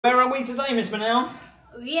Where are we today, Miss Manow?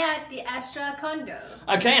 We are at the Astra Condo.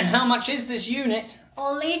 Okay, and how much is this unit?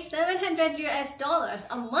 Only $700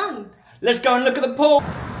 a month. Let's go and look at the pool.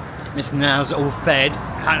 Miss Manow's all fed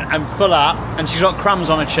and full up, and she's got crumbs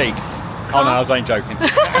on her cheek. Oh no, I was only joking.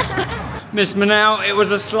 Miss Manow, it was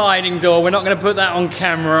a sliding door. We're not going to put that on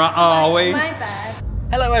camera, are we? My bad.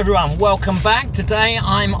 Hello everyone, welcome back. Today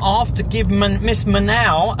I'm off to give Miss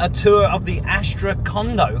Manow a tour of the Astra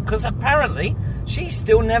Condo, because apparently she's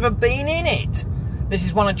still never been in it. This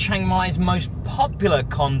is one of Chiang Mai's most popular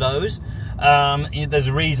condos. There's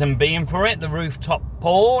a reason being for it, the rooftop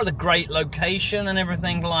pool, the great location and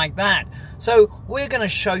everything like that. So we're going to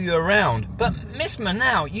show you around. But Miss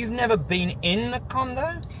Manow, you've never been in the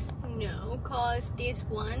condo? No, because this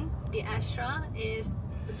one, the Astra, is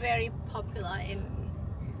very popular in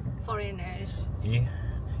foreigners. Yeah.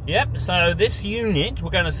 Yep, so this unit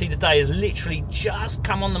we're going to see today has literally just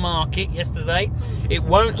come on the market yesterday. It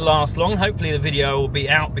won't last long. Hopefully the video will be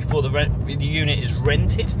out before the unit is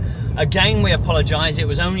rented. Again, we apologise, it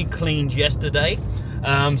was only cleaned yesterday,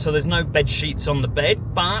 so there's no bed sheets on the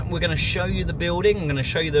bed, but we're going to show you the building, I'm going to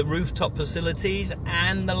show you the rooftop facilities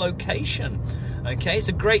and the location. Okay, it's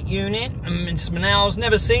a great unit, and Miss Manow's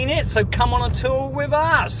never seen it, so come on a tour with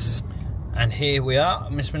us. And here we are.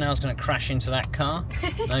 Miss Manow's going to crash into that car.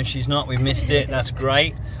 No, she's not. We missed it. That's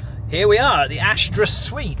great. Here we are at the Astra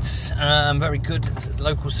Suites. Very good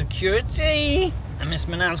local security. And Miss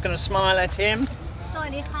Manow's going to smile at him.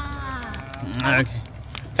 Okay.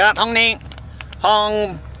 Come, Hong Ni.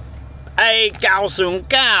 Hong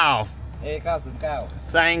A909. A909.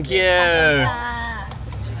 Thank you.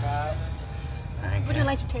 Would you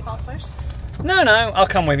like to take off first? No, I'll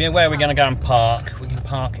come with you. Where are we going to go and park? We can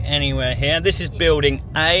park anywhere here. This is building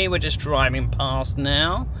A. We're just driving past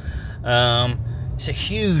now. It's a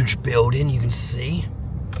huge building, you can see.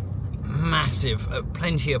 Massive.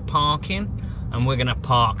 Plenty of parking. And we're going to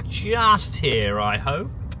park just here, I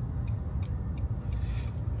hope.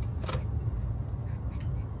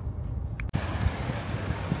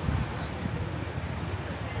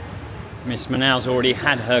 Miss Manow's already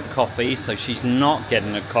had her coffee, so she's not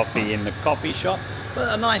getting a coffee in the coffee shop, but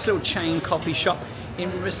a nice little chain coffee shop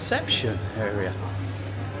in reception area.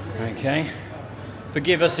 Okay.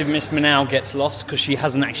 Forgive us if Miss Manow gets lost, because she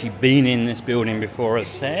hasn't actually been in this building before, as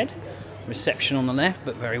said. Reception on the left,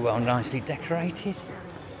 but very well, nicely decorated.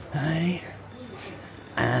 Hey.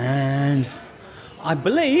 And I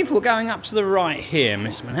believe we're going up to the right here,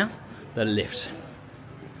 Miss Manow. The lift.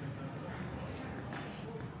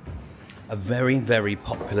 A very, very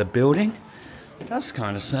popular building. It does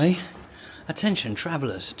kind of say, attention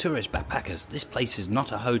travellers, tourists, backpackers, this place is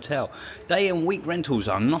not a hotel. Day and week rentals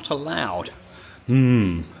are not allowed.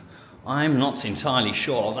 I'm not entirely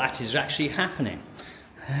sure that is actually happening.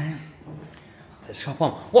 Let's hop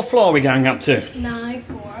on. What floor are we going up to? 9th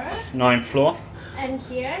floor. 9th floor. And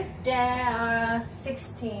here there are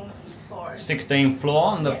 16 floors. 16th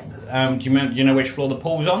floor. And the, yes. Do you know which floor the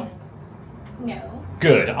pool's on? No.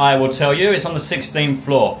 Good, I will tell you, it's on the 16th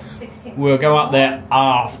floor. 16th. We'll go up there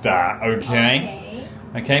after, okay?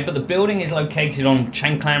 Okay, but the building is located on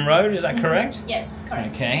Chiang Mai Road, is that correct? Yes,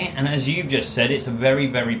 correct. Okay, and as you've just said, it's a very,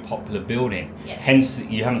 very popular building. Yes. Hence,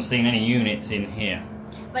 you haven't seen any units in here.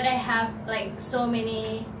 But I have like so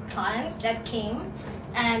many clients that came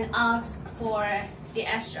and asked for the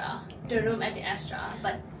Astra, the room at the Astra,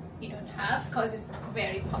 but you don't have, because it's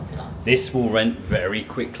very popular. This will rent very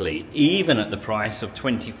quickly, even at the price of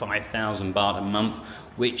 25,000 baht a month,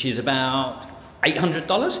 which is about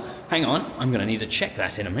 $800. Hang on, I'm going to need to check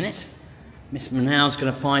that in a minute. Miss Manow's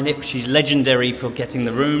going to find it. She's legendary for getting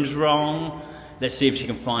the rooms wrong. Let's see if she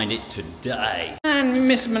can find it today. And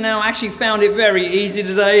Miss Manow actually found it very easy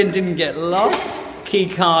today and didn't get lost.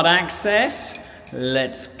 Keycard access.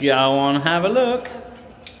 Let's go on, have a look.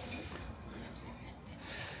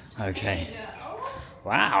 Okay.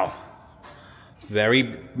 Wow.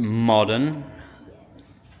 Very modern,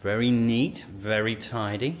 very neat, very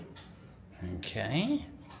tidy. Okay.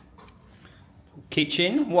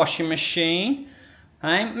 Kitchen, washing machine.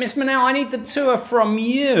 Hey, Miss Manow, I need the tour from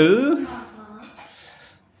you.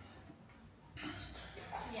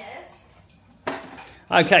 Yes.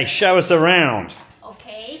 Okay, show us around.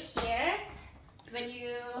 Okay, here, when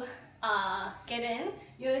you get in,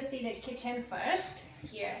 you will see the kitchen first.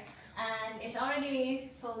 Here, and it's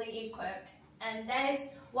already fully equipped, and there is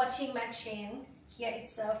washing machine here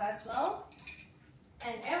itself as well,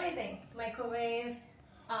 and everything, microwave,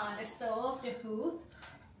 the stove, the hood,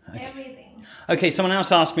 everything. Okay, someone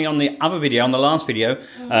else asked me on the other video, on the last video,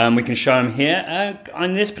 we can show them here.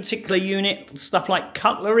 On this particular unit, stuff like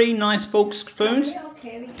cutlery, nice forks, spoons.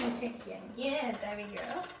 Okay, we can check here. Yeah, there we go.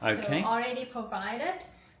 Okay. So already provided.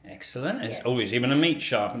 Excellent. Yes. It's always even a meat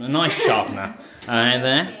sharpener, a knife sharpener.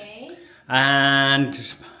 There. Okay. And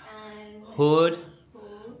hood,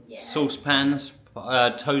 Yes. saucepans,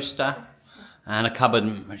 toaster, and a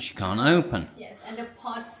cupboard which you can't open. Yes, and the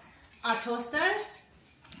pots are toasters.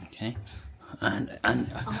 Okay. And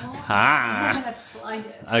That's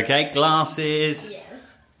slided. okay, glasses.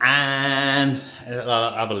 Yes. And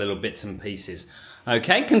other little bits and pieces.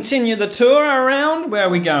 Okay, continue the tour around. Where are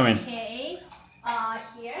we going? Okay,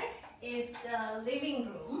 here is the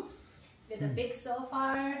living room with a big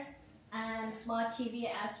sofa and smart TV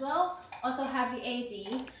as well. Also have the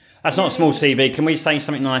AC. That's not a small TV. Can we say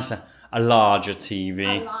something nicer? A larger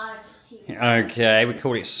TV. A large TV. Okay, we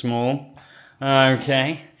call it small.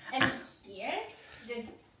 Okay. And here, the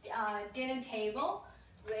dinner table,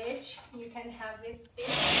 which you can have with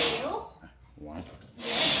this too. One.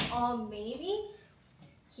 Yes, or maybe,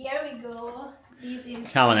 here we go. This is...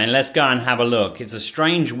 Come on then, let's go and have a look. It's a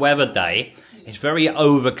strange weather day. It's very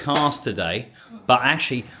overcast today. But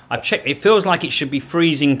actually, I've checked, it feels like it should be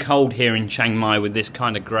freezing cold here in Chiang Mai with this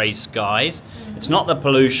kind of grey skies. It's not the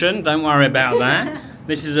pollution, don't worry about that.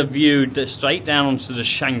 This is a view that's straight down onto the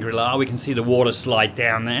Shangri-La. We can see the water slide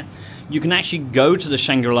down there. You can actually go to the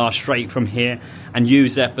Shangri-La straight from here and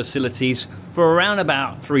use their facilities for around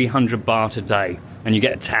about 300 baht a day. And you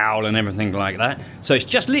get a towel and everything like that. So it's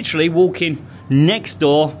just literally walking next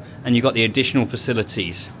door and you've got the additional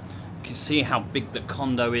facilities. You can see how big the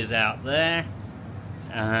condo is out there.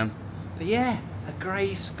 But yeah, a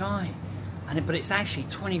grey sky. But it's actually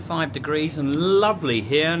 25 degrees and lovely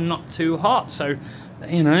here, not too hot. So,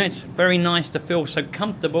 you know, it's very nice to feel so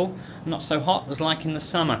comfortable, not so hot as like in the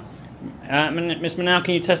summer. Miss Manow,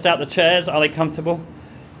 can you test out the chairs? Are they comfortable?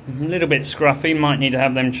 A little bit scruffy, might need to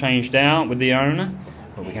have them changed out with the owner.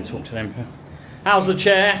 But we can talk to them. How's the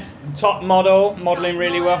chair? Top model, modelling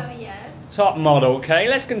really well? Yes. Top model, okay.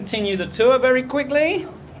 Let's continue the tour very quickly.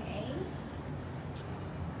 Okay.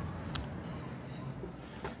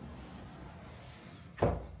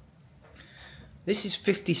 This is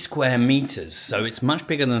 50 square meters, so it's much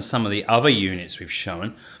bigger than some of the other units we've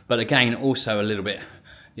shown, but again, also a little bit,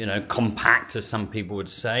 you know, compact, as some people would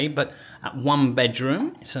say, but at one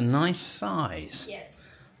bedroom, it's a nice size. Yes.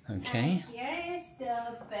 Okay. And here is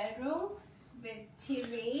the bedroom with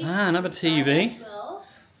TV. Ah, another TV. As well.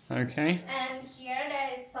 Okay. And here there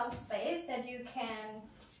is some space that you can,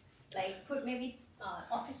 like, put maybe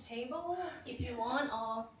office table if you want,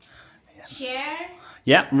 or chair.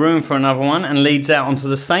 Yep, room for another one, and leads out onto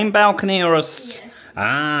the same balcony or a... Yes.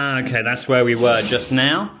 Ah, okay, that's where we were just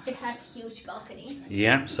now. It has a huge balcony.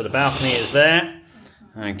 Yep, so the balcony is there.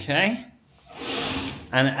 Okay.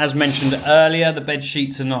 And as mentioned earlier, the bed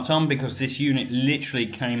sheets are not on because this unit literally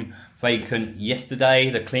came vacant yesterday.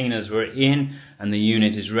 The cleaners were in and the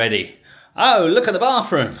unit is ready. Oh, look at the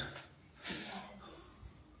bathroom. Yes.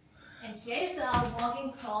 And here's a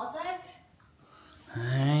walk-in closet.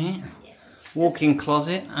 Right. Yes. Walk-in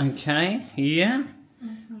closet, okay, yeah.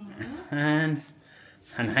 And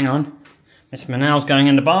hang on, Miss Manow's going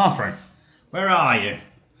in the bathroom. Where are you?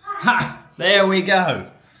 Ha! There we go.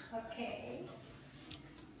 Okay.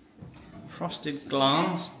 Frosted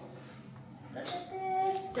glass. Look at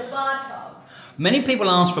this. The bathtub. Many people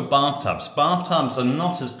ask for bathtubs. Bathtubs are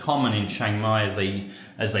not as common in Chiang Mai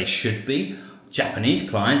as they should be. Japanese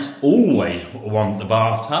clients always want the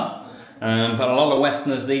bathtub, but a lot of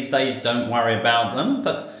Westerners these days don't worry about them.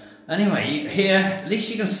 But anyway, here at least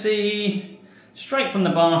you can see straight from the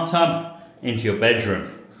bathtub into your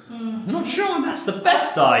bedroom. I'm not sure that's the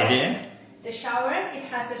best idea. The shower, it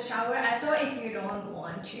has a shower as well if you don't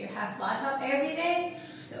want to have bathtub every day.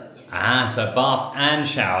 So yes. Ah, so bath and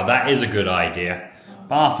shower, that is a good idea.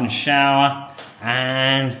 Bath and shower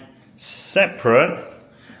and separate.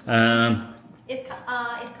 It's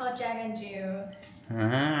called Jag and Jew.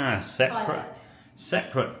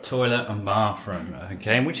 Separate toilet and bathroom,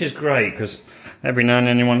 okay, which is great because every now and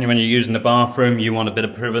then when you're using the bathroom you want a bit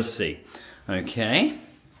of privacy, okay.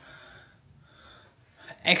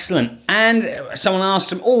 Excellent. And someone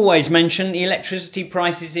asked them, always mention the electricity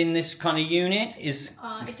prices in this kind of unit is...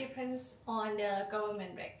 It depends on the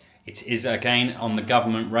government rate. It is again on the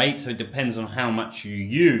government rate, so it depends on how much you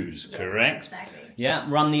use, Yes, correct? Exactly. Yeah,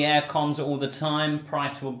 run the air cons all the time,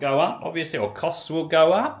 price will go up, obviously, or costs will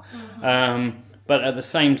go up. But at the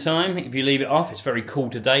same time, if you leave it off, it's very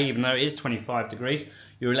cool today, even though it is 25 degrees,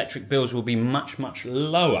 your electric bills will be much, much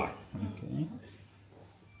lower.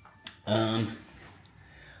 Okay.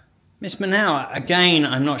 Miss Manow, again,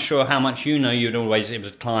 I'm not sure how much you know. You'd always, if a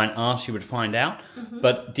client asked, you would find out.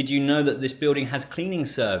 But did you know that this building has cleaning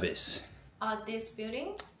service? This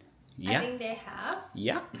building? Yeah. I think they have.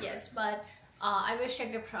 Yeah. Yes, but I will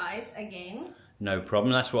check the price again. No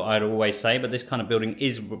problem, that's what I'd always say, but this kind of building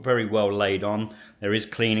is very well laid on. There is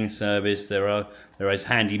cleaning service, there is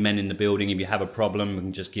handymen in the building. If you have a problem, you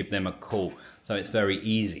can just give them a call. So it's very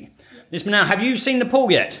easy. Miss Manow, have you seen the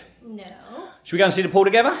pool yet? No. Should we go and see the pool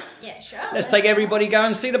together? Yeah, sure. Let's take everybody go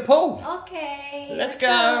and see the pool. Okay. Let's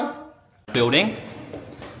go. Building.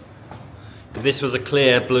 If this was a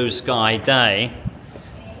clear blue sky day,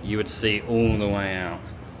 you would see all the way out.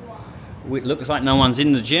 It looks like no one's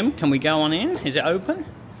in the gym. Can we go on in? Is it open?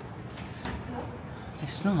 No.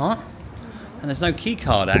 It's not. And there's no key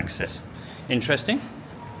card access. Interesting.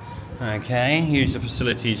 Okay, use the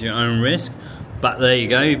facilities at your own risk. But there you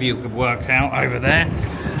go, if you could work out over there.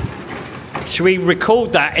 Should we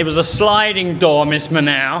record that? It was a sliding door, Miss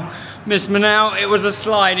Manow. Miss Manow, it was a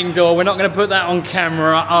sliding door. We're not going to put that on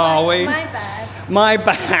camera, are we? My bad. My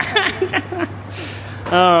bad.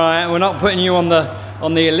 All right, we're not putting you on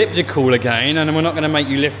the elliptical again, and we're not going to make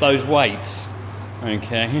you lift those weights.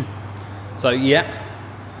 Okay. So yeah,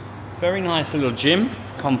 very nice little gym,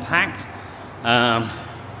 compact.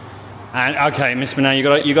 And okay, Miss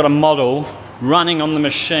Manow, you got a model running on the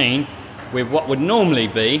machine with what would normally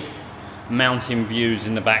be mountain views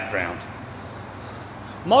in the background.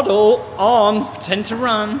 Model on, pretend to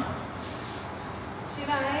run. Should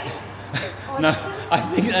I? No, I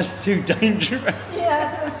think that's too dangerous.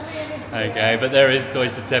 Yeah, just leave it here. Okay, but there is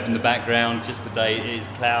Deutsche Tev in the background. Just today it is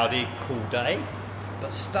cloudy, cool day,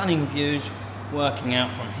 but stunning views working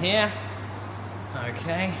out from here.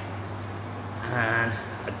 Okay, and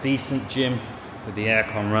a decent gym with the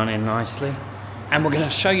aircon running nicely. And we're going to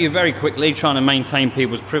show you very quickly, trying to maintain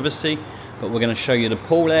people's privacy, but we're going to show you the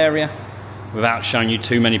pool area without showing you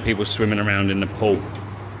too many people swimming around in the pool.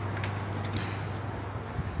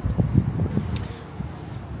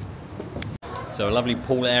 So a lovely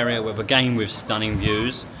pool area with stunning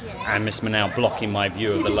views. Yes. And Miss Manow blocking my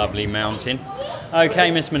view of the lovely mountain.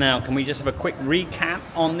 Okay, Miss Manow, can we just have a quick recap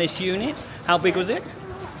on this unit? How big was it?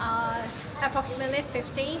 Approximately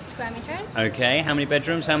 50 square meters. Okay, how many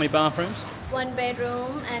bedrooms, how many bathrooms? 1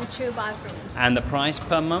 bedroom and 2 bathrooms. And the price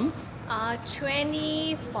per month?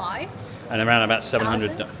 25. And around about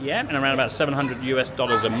 700. Yeah, and around about $700 US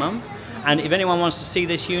a month. And if anyone wants to see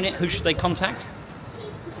this unit, who should they contact?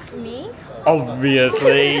 Me?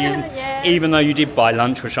 Obviously. Yes. Even though you did buy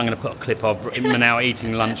lunch, which I'm going to put a clip of Manow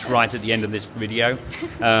eating lunch right at the end of this video.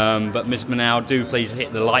 But Miss Manow, do please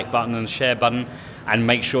hit the like button and share button, and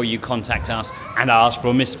make sure you contact us and ask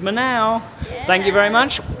for Miss Manow. Yeah. Thank you very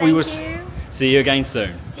much. Thank We will you. see you again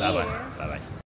soon. See Bye bye. you.